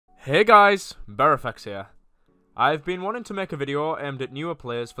Hey guys, BearFX here. I've been wanting to make a video aimed at newer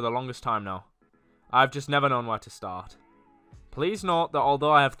players for the longest time now. I've just never known where to start. Please note that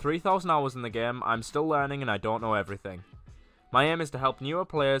although I have 3,000 hours in the game, I'm still learning and I don't know everything. My aim is to help newer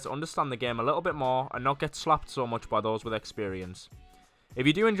players understand the game a little bit more and not get slapped so much by those with experience. If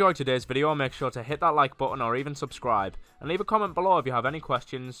you do enjoy today's video, make sure to hit that like button or even subscribe, and leave a comment below if you have any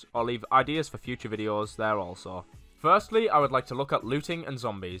questions or leave ideas for future videos there also. Firstly, I would like to look at looting and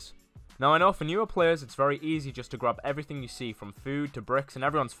zombies. Now I know for newer players it's very easy just to grab everything you see from food to bricks and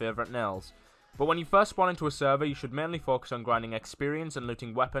everyone's favourite nails. But when you first spawn into a server you should mainly focus on grinding experience and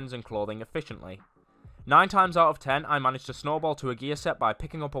looting weapons and clothing efficiently. 9 times out of 10 I managed to snowball to a gear set by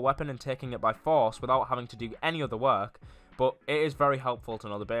picking up a weapon and taking it by force without having to do any other work, but it is very helpful to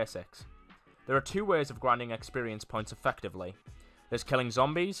know the basics. There are 2 ways of grinding experience points effectively. There's killing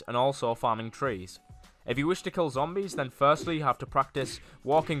zombies and also farming trees. If you wish to kill zombies, then firstly you have to practice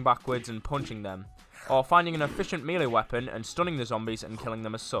walking backwards and punching them, or finding an efficient melee weapon and stunning the zombies and killing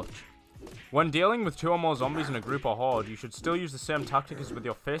them as such. When dealing with 2 or more zombies in a group or horde, you should still use the same tactic as with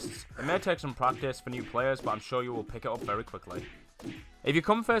your fists. It may take some practice for new players, but I'm sure you will pick it up very quickly. If you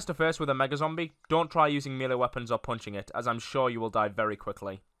come face to face with a mega zombie, don't try using melee weapons or punching it, as I'm sure you will die very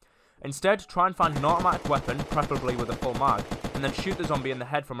quickly. Instead, try and find an automatic weapon, preferably with a full mag, and then shoot the zombie in the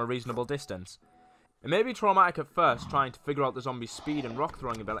head from a reasonable distance. It may be traumatic at first trying to figure out the zombie's speed and rock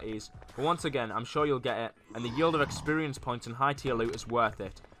throwing abilities, but once again I'm sure you'll get it, and the yield of experience points and high tier loot is worth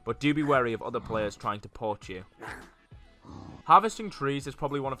it, but do be wary of other players trying to poach you. Harvesting trees is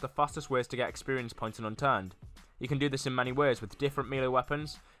probably one of the fastest ways to get experience points in Unturned. You can do this in many ways with different melee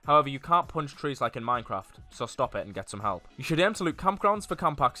weapons, however you can't punch trees like in Minecraft, so stop it and get some help. You should aim to loot campgrounds for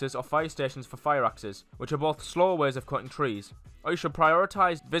camp axes or fire stations for fire axes, which are both slower ways of cutting trees. Or you should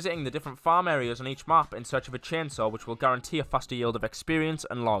prioritise visiting the different farm areas on each map in search of a chainsaw which will guarantee a faster yield of experience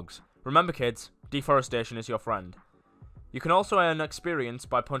and logs. Remember kids, deforestation is your friend. You can also earn experience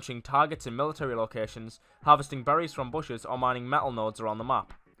by punching targets in military locations, harvesting berries from bushes or mining metal nodes around the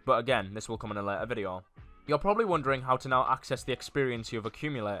map. But again, this will come in a later video. You're probably wondering how to now access the experience you've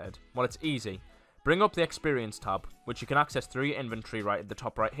accumulated. Well, it's easy. Bring up the experience tab, which you can access through your inventory right at the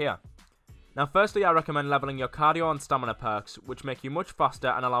top right here. Now firstly I recommend leveling your cardio and stamina perks, which make you much faster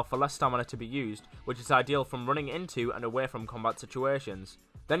and allow for less stamina to be used, which is ideal from running into and away from combat situations.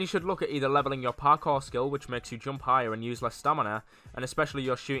 Then you should look at either leveling your parkour skill, which makes you jump higher and use less stamina, and especially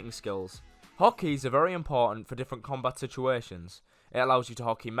your shooting skills. Hotkeys are very important for different combat situations. It allows you to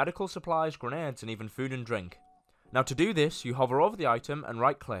hotkey medical supplies, grenades and even food and drink. Now to do this, you hover over the item and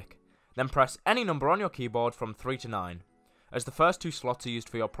right click. Then press any number on your keyboard from 3 to 9. As the first 2 slots are used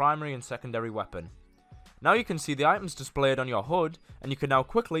for your primary and secondary weapon. Now you can see the items displayed on your HUD, and you can now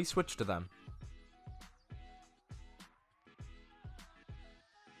quickly switch to them.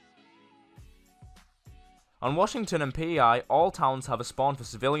 On Washington and PEI, all towns have a spawn for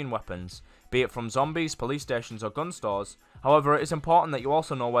civilian weapons, be it from zombies, police stations or gun stores. However, it is important that you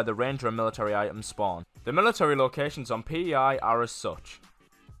also know where the ranger and military items spawn. The military locations on PEI are as such.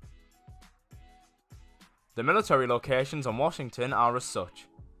 The military locations on Washington are as such.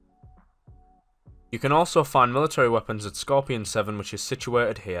 You can also find military weapons at Scorpion 7, which is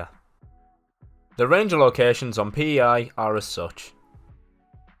situated here. The ranger locations on PEI are as such.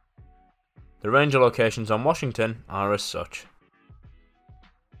 The ranger locations on Washington are as such.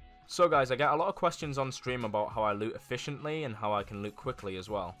 So guys, I get a lot of questions on stream about how I loot efficiently and how I can loot quickly as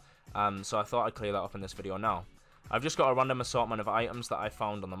well. So I thought I'd clear that up in this video now. I've just got a random assortment of items that I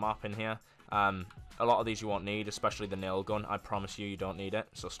found on the map in here. A lot of these you won't need, especially the nail gun. I promise you don't need it,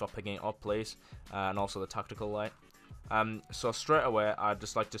 so stop picking it up please. And also the tactical light. So straight away, I'd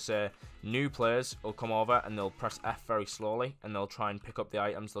just like to say, new players will come over and they'll press F very slowly, and they'll try and pick up the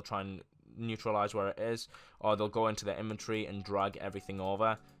items, they'll try and neutralize where it is, or they'll go into their inventory and drag everything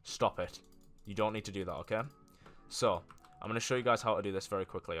over. Stop it. You don't need to do that, okay? So, I'm going to show you guys how to do this very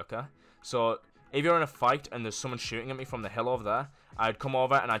quickly, okay? So, if you're in a fight and there's someone shooting at me from the hill over there, I'd come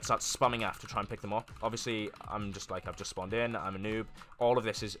over and I'd start spamming F to try and pick them up. Obviously, I'm just like, I've just spawned in, I'm a noob. All of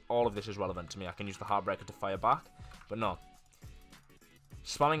this is relevant to me. I can use the Heartbreaker to fire back, but no.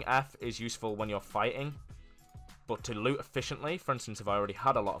 Spamming F is useful when you're fighting, but to loot efficiently, for instance, if I already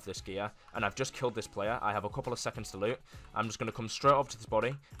had a lot of this gear and I've just killed this player, I have a couple of seconds to loot. I'm just going to come straight up to this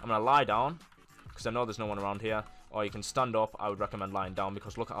body. I'm going to lie down, because I know there's no one around here. Or you can stand up. I would recommend lying down,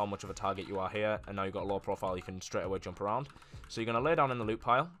 because look at how much of a target you are here, and now you've got a low profile, you can straight away jump around. So you're going to lay down in the loot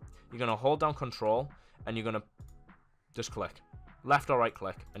pile, you're going to hold down control, and you're going to just click. Left or right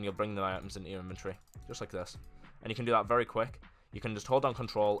click, and you'll bring the items into your inventory. Just like this. And you can do that very quick. You can just hold down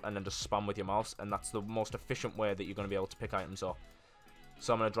control and then just spam with your mouse, and that's the most efficient way that you're going to be able to pick items up.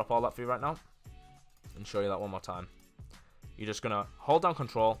 So I'm going to drop all that for you right now and show you that one more time. You're just going to hold down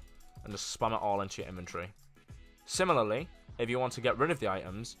control and just spam it all into your inventory. Similarly, if you want to get rid of the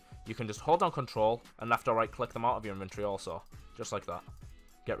items, you can just hold down control and left or right click them out of your inventory also. Just like that.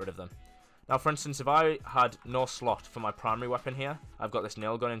 Get rid of them. Now, for instance, if I had no slot for my primary weapon here, I've got this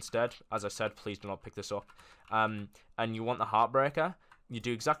nail gun instead. As I said, please do not pick this up. And you want the Heartbreaker, you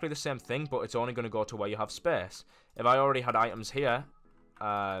do exactly the same thing, but it's only going to go to where you have space. If I already had items here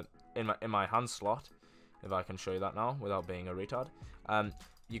in my hand slot, if I can show you that now without being a retard,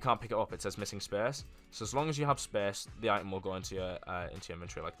 you can't pick it up. It says missing space. So as long as you have space, the item will go into your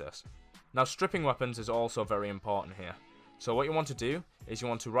inventory like this. Now, stripping weapons is also very important here. So what you want to do is you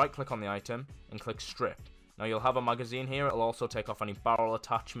want to right click on the item and click strip. Now you'll have a magazine here. It'll also take off any barrel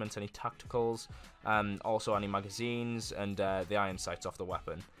attachments, any tacticals, also any magazines and the iron sights off the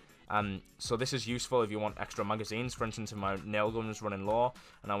weapon. So this is useful if you want extra magazines. For instance, if my nail gun was running low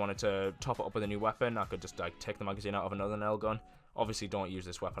and I wanted to top it up with a new weapon, I could just like take the magazine out of another nail gun. Obviously don't use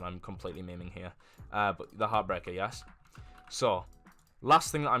this weapon, I'm completely memeing here. But the Heartbreaker, yes. So,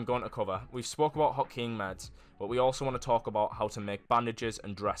 last thing that I'm going to cover, we've spoke about hotkeying meds, but we also want to talk about how to make bandages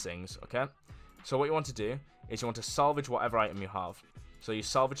and dressings, okay? So what you want to do is you want to salvage whatever item you have. So you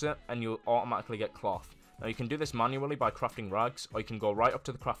salvage it and you'll automatically get cloth. Now you can do this manually by crafting rags, or you can go right up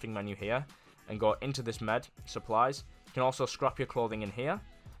to the crafting menu here and go into this med supplies. You can also scrap your clothing in here.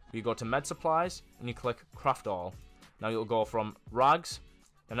 You go to med supplies and you click craft all. Now you'll go from rags,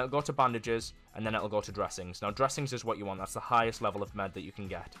 then it'll go to bandages, and then it'll go to dressings. Now dressings is what you want, that's the highest level of med that you can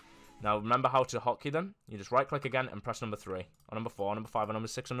get. Now remember how to hotkey them. You just right click again and press number 3, or number 4, or number 5, or number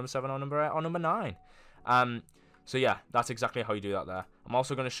 6, or number 7, or number 8, or number 9. So yeah, that's exactly how you do that there. I'm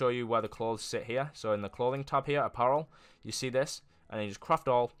also going to show you where the clothes sit here. So in the clothing tab here, apparel, you see this, and then you just craft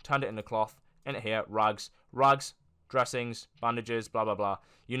all, turn it into cloth, in it here, rags, dressings, bandages, blah blah blah.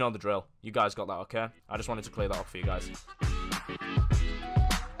 You know the drill. You guys got that, okay? I just wanted to clear that up for you guys.